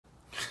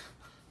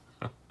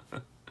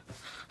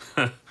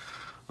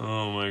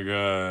Oh my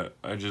god,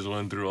 I just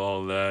went through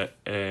all that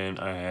and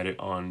I had it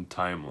on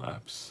time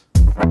lapse.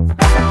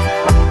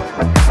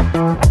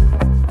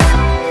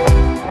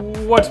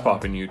 What's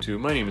poppin' YouTube?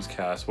 My name is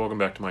Kas. Welcome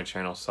back to my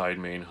channel, Side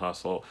Main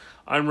Hustle.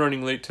 I'm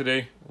running late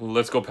today.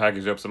 Let's go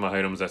package up some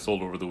items I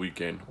sold over the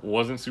weekend.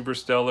 Wasn't super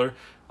stellar,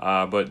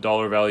 but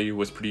dollar value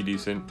was pretty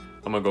decent.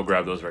 I'm gonna go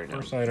grab those right now.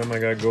 First item I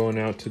got going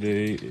out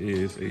today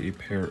is a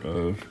pair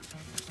of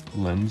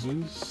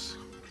lenses.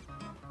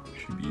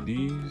 Should be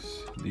these.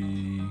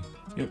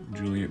 Yep,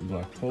 Juliet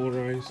Black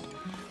Polarized.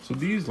 So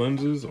these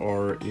lenses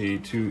are a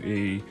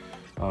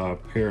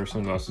pair of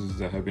sunglasses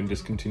that have been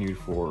discontinued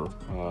for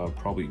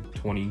probably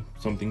 20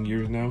 something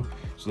years now.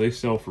 So they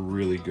sell for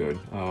really good.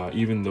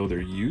 Even though they're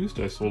used,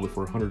 I sold it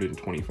for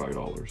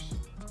 $125.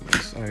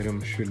 This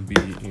item should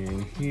be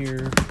in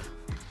here.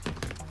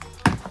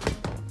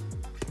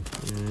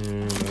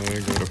 And I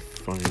gotta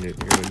find it,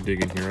 gotta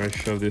dig in here. I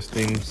shoved this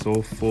thing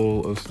so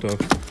full of stuff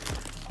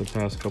the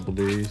past couple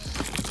days.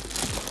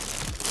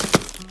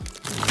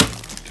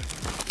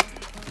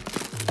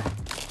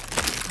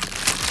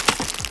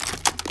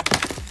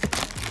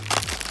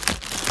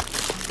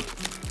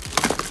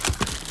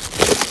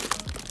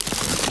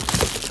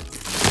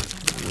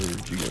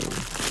 Where'd you go?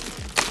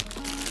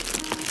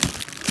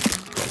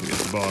 Probably at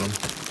the bottom.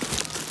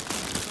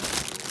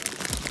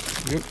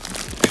 Yep.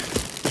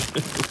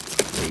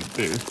 Right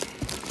there.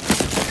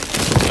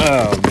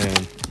 Oh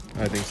man,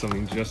 I think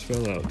something just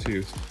fell out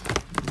too.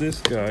 This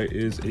guy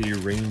is a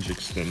range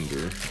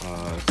extender.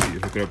 So you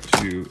hook it up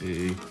to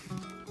a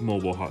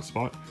mobile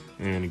hotspot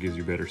and it gives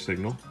you better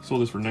signal.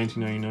 Sold this for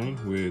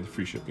 $19.99 with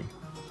free shipping.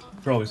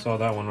 Probably saw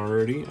that one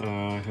already.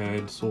 I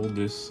had sold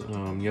this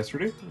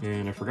yesterday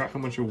and I forgot how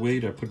much it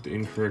weighed. I put the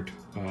incorrect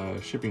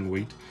shipping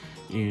weight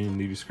in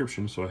the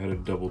description, so I had to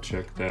double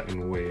check that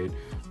and weigh it,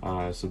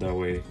 so that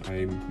way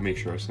I make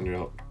sure I send it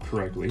out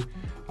correctly.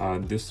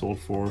 This sold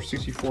for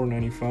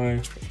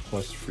 $64.95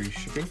 plus free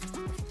shipping.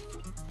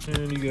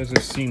 And you guys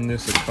have seen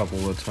this a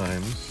couple of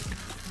times.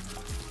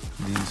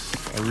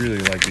 I really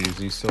like these.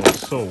 These sell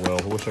so well.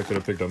 I wish I could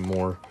have picked up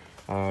more.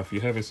 If you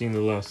haven't seen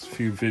the last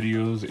few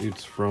videos,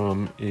 it's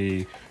from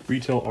a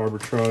retail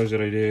arbitrage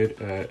that I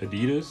did at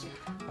Adidas.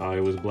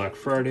 It was Black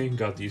Friday,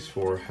 got these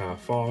for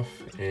half off,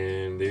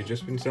 and they've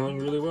just been selling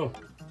really well.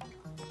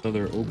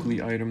 Another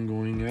Oakley item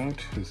going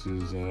out. This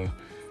is a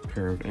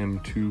pair of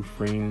M2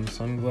 frame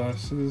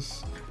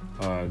sunglasses,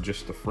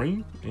 just the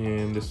frame,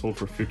 and this sold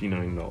for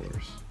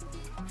 $59.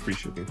 Free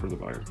shipping for the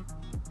buyer.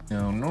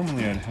 Now,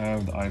 normally I'd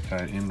have the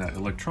iPad in that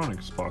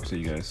electronics box that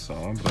you guys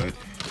saw, but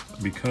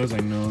because I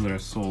know that I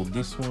sold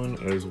this one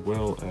as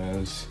well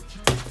as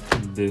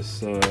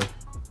this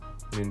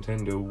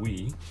Nintendo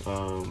Wii,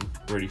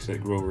 Ready,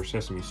 Set, Grover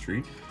Sesame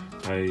Street,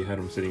 I had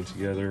them sitting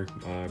together.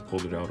 I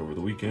pulled it out over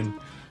the weekend.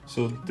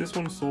 So this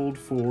one sold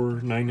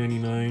for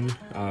 $9.99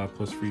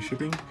 plus free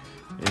shipping,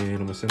 and I'm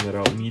gonna send that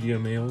out media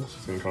mail. So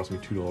it's gonna cost me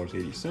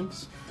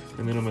 $2.80.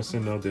 And then I'm gonna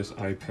send out this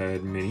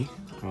iPad mini.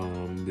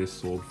 This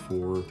sold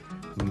for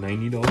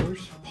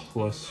 $90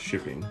 plus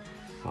shipping.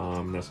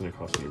 That's gonna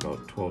cost me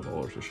about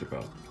 $12 to ship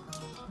out.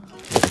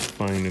 Let's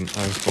find an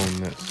iPhone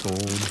that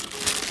sold.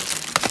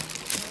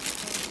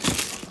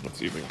 Let's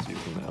see if I can see it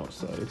from the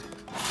outside.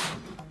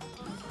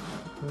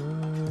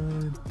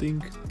 I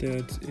think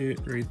that's it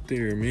right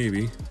there,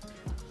 maybe.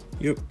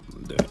 Yep,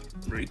 that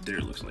right there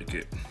looks like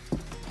it.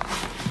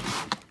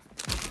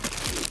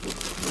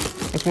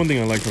 That's one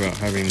thing I like about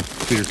having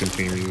clear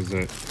containers, is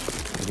that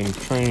I can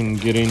try and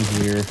get in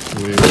here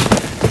with,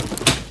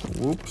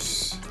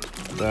 whoops,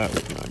 that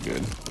was not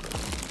good.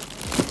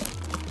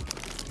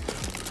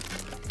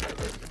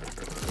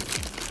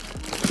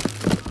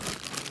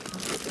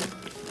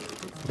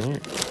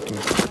 Alright,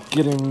 let's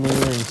get in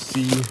there and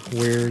see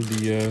where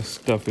the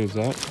stuff is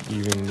at,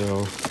 even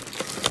though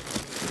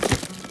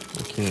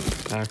I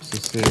can't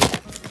access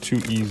it too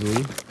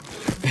easily.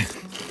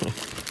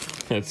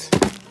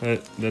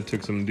 That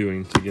took some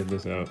doing to get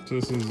this out. So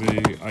this is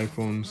a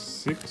iPhone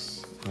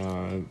 6,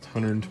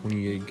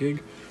 128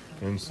 gig,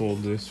 and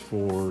sold this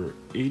for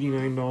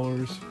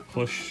 $89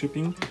 plus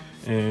shipping.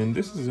 And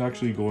this is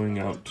actually going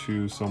out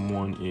to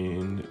someone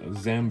in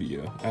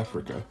Zambia,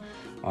 Africa.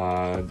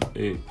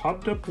 It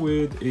popped up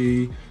with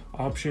a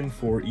option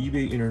for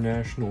eBay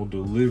international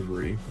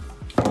delivery.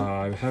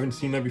 I haven't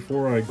seen that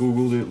before. I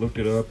googled it, looked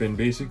it up, and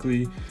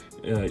basically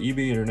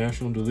eBay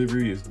international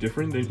delivery is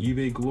different than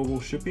eBay global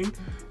shipping,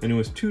 and it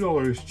was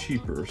 $2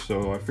 cheaper.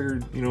 So I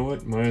figured, you know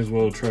what, might as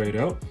well try it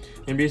out.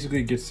 And basically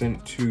it gets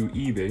sent to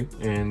eBay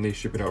and they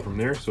ship it out from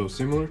there. So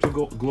similar to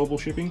global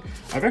shipping.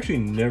 I've actually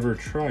never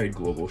tried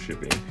global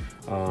shipping,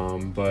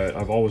 but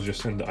I've always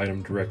just sent the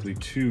item directly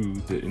to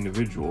the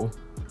individual,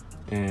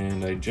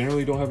 and I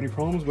generally don't have any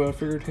problems. But I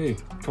figured, hey,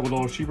 a couple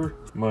dollars cheaper,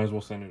 might as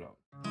well send it out.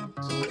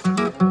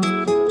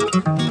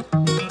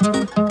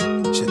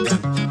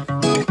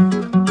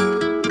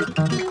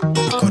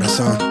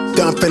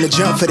 I'm finna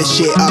jump for this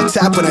shit. All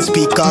top when I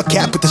speak, all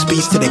cap with the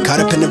speech till they caught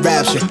up in the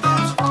rapture.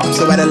 I'm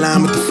so out of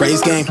line with the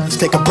phrase game. Let's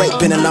take a break,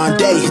 been a long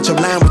day. Hit your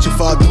line, what you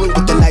fall through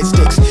with the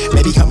nightsticks.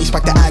 Maybe help me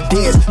spark the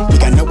ideas. We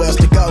got nowhere else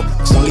to go,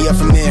 it's only up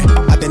from there.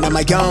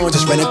 alone,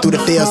 just running through the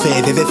field,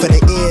 say vivid for the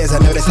ears, I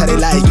know that's how they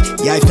like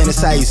it. Yeah, I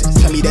fantasize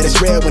it. Tell me that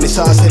it's real when it's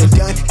all said and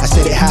done. I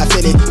said it how I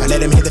feel it. I let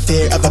them hear the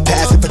fear of a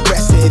passive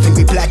aggressive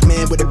angry black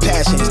man with a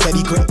passion.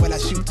 Steady grip while I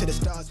shoot to the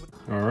stars.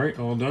 Alright,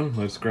 all done.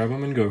 Let's grab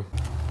them and go.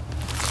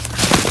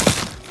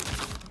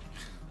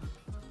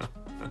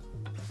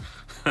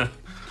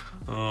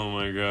 Oh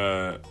my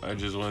god, I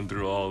just went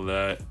through all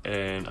that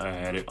and I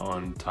had it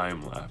on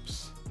time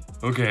lapse.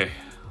 Okay,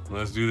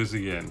 let's do this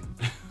again.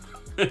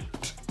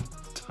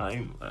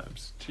 Time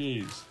lapse,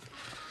 jeez.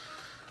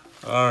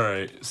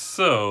 Alright,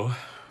 so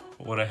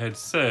what I had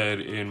said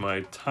in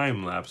my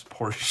time lapse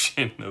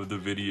portion of the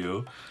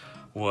video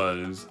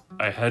was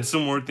I had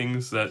some more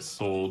things that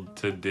sold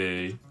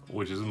today,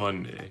 which is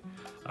Monday.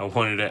 I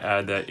wanted to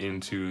add that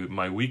into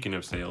my weekend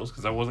of sales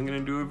because I wasn't going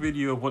to do a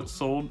video of what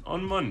sold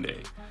on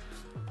Monday.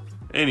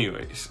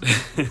 Anyways,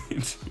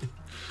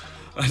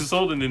 I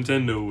sold a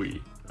Nintendo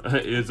Wii.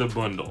 It's a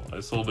bundle.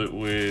 I sold it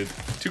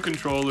with 2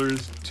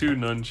 controllers, 2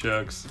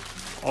 nunchucks,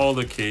 all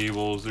the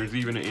cables. There's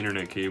even an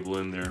internet cable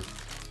in there.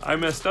 I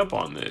messed up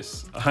on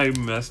this. I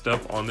messed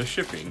up on the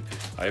shipping.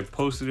 I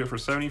posted it for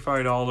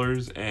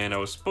 $75 and I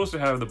was supposed to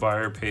have the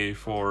buyer pay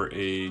for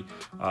a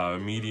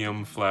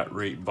medium flat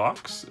rate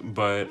box,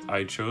 but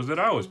I chose that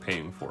I was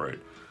paying for it.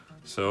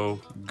 So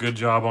good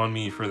job on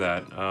me for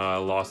that. I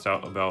lost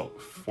out about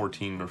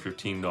 $14 or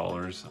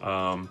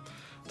 $15.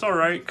 It's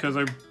alright because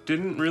I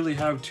didn't really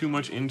have too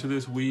much into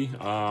this Wii.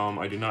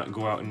 I did not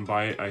go out and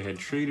buy it. I had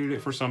traded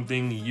it for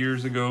something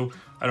years ago.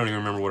 I don't even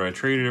remember what I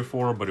traded it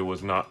for, but it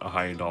was not a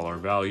high dollar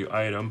value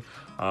item.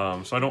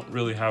 So I don't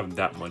really have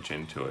that much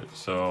into it.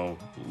 So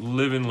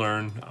live and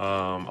learn.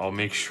 I'll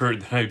make sure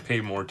that I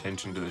pay more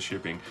attention to the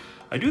shipping.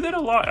 I do that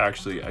a lot,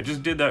 actually. I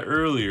just did that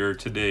earlier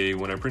today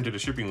when I printed a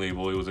shipping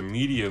label. It was a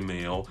media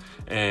mail,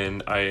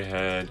 and I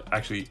had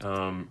actually,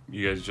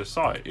 you guys just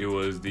saw it. It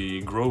was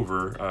the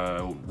Grover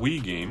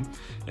Wii game,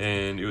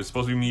 and it was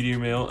supposed to be media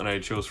mail, and I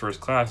chose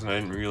first class, and I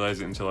didn't realize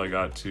it until I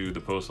got to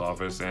the post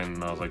office,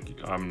 and I was like,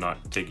 I'm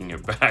not taking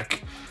it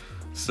back.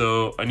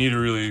 So I need to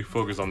really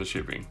focus on the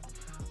shipping.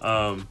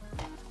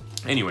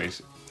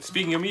 Anyways,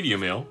 speaking of media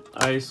mail,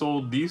 I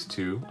sold these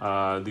 2.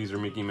 These are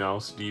Mickey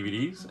Mouse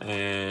DVDs,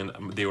 and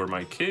they were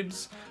my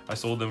kids. I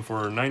sold them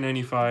for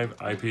 $9.95.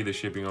 I paid the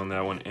shipping on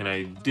that one, and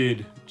I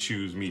did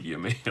choose media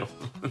mail.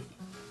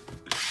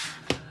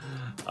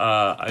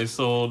 I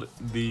sold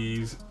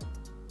these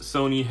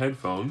Sony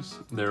headphones.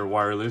 They're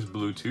wireless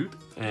Bluetooth,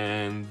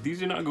 and these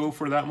did not go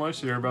for that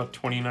much. They're about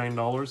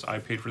 $29. I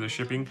paid for the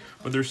shipping,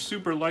 but they're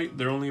super light.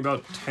 They're only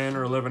about 10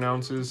 or 11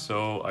 ounces,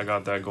 so I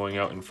got that going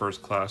out in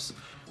first class.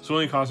 So it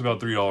only cost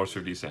about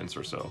 $3.50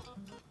 or so.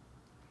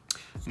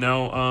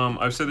 Now,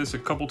 I've said this a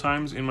couple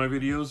times in my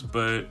videos,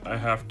 but I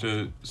have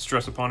to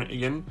stress upon it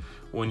again.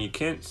 When you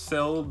can't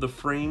sell the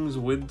frames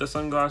with the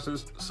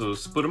sunglasses, so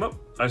split them up.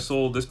 I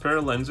sold this pair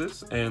of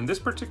lenses, and this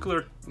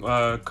particular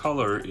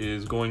color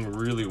is going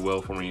really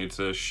well for me. It's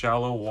a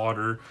shallow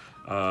water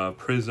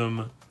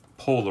prism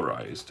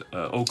polarized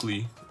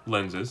Oakley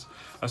lenses.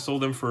 I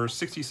sold them for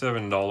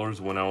 $67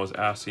 when I was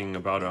asking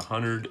about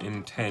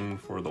 $110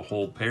 for the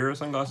whole pair of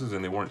sunglasses,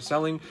 and they weren't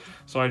selling,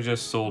 so I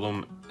just sold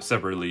them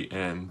separately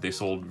and they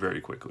sold very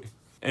quickly.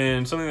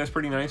 And something that's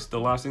pretty nice, the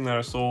last thing that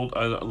I sold,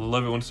 I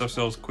love it when stuff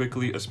sells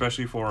quickly,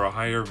 especially for a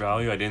higher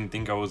value. I didn't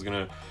think I was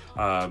gonna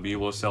be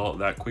able to sell it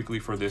that quickly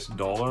for this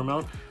dollar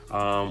amount,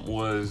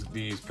 was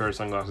these pair of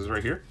sunglasses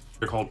right here.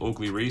 They're called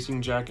Oakley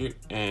Racing Jacket,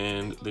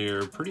 and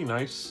they're pretty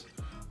nice.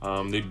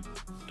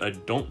 I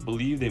don't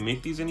believe they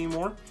make these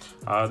anymore.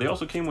 They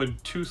also came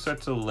with 2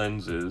 sets of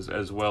lenses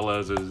as well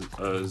as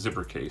a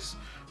zipper case.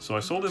 So I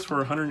sold this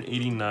for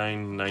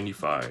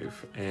 $189.95,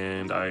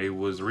 and I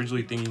was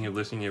originally thinking of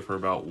listing it for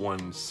about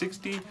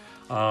 $160.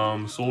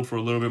 Sold for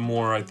a little bit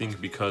more, I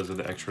think, because of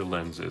the extra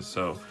lenses.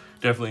 So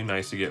definitely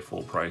nice to get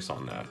full price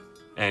on that,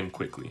 and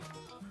quickly.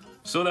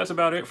 So that's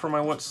about it for my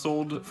what's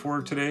sold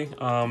for today,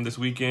 this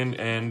weekend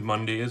and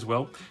Monday as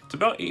well. It's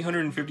about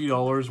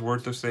 $850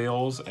 worth of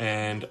sales,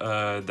 and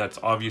that's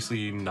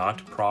obviously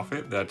not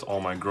profit. That's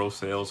all my gross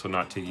sales, so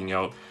not taking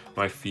out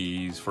my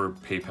fees for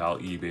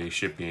PayPal, eBay,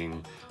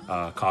 shipping,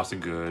 cost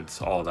of goods,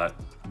 all that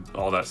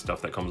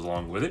stuff that comes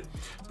along with it.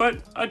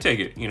 But I take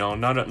it, you know,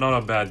 not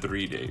a bad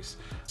 3 days.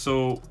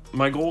 So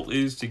my goal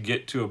is to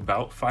get to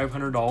about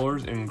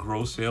 $500 in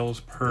gross sales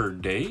per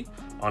day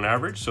on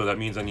average. So that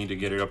means I need to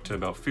get it up to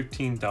about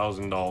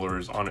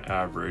 $15,000 on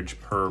average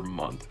per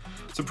month.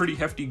 It's a pretty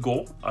hefty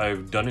goal.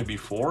 I've done it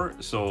before,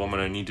 so I'm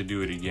gonna need to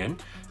do it again.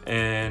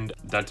 And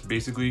that's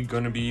basically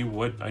gonna be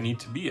what I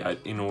need to be at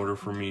in order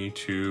for me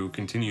to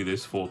continue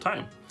this full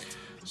time.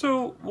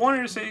 So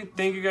wanted to say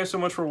thank you guys so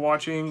much for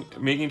watching,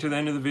 making it to the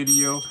end of the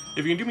video.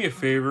 If you can do me a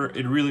favor,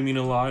 it'd really mean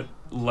a lot.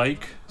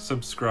 Like,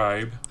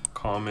 subscribe,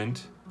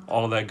 comment,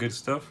 all that good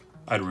stuff.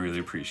 I'd really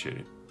appreciate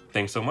it.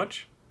 Thanks so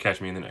much.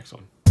 Catch me in the next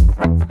one.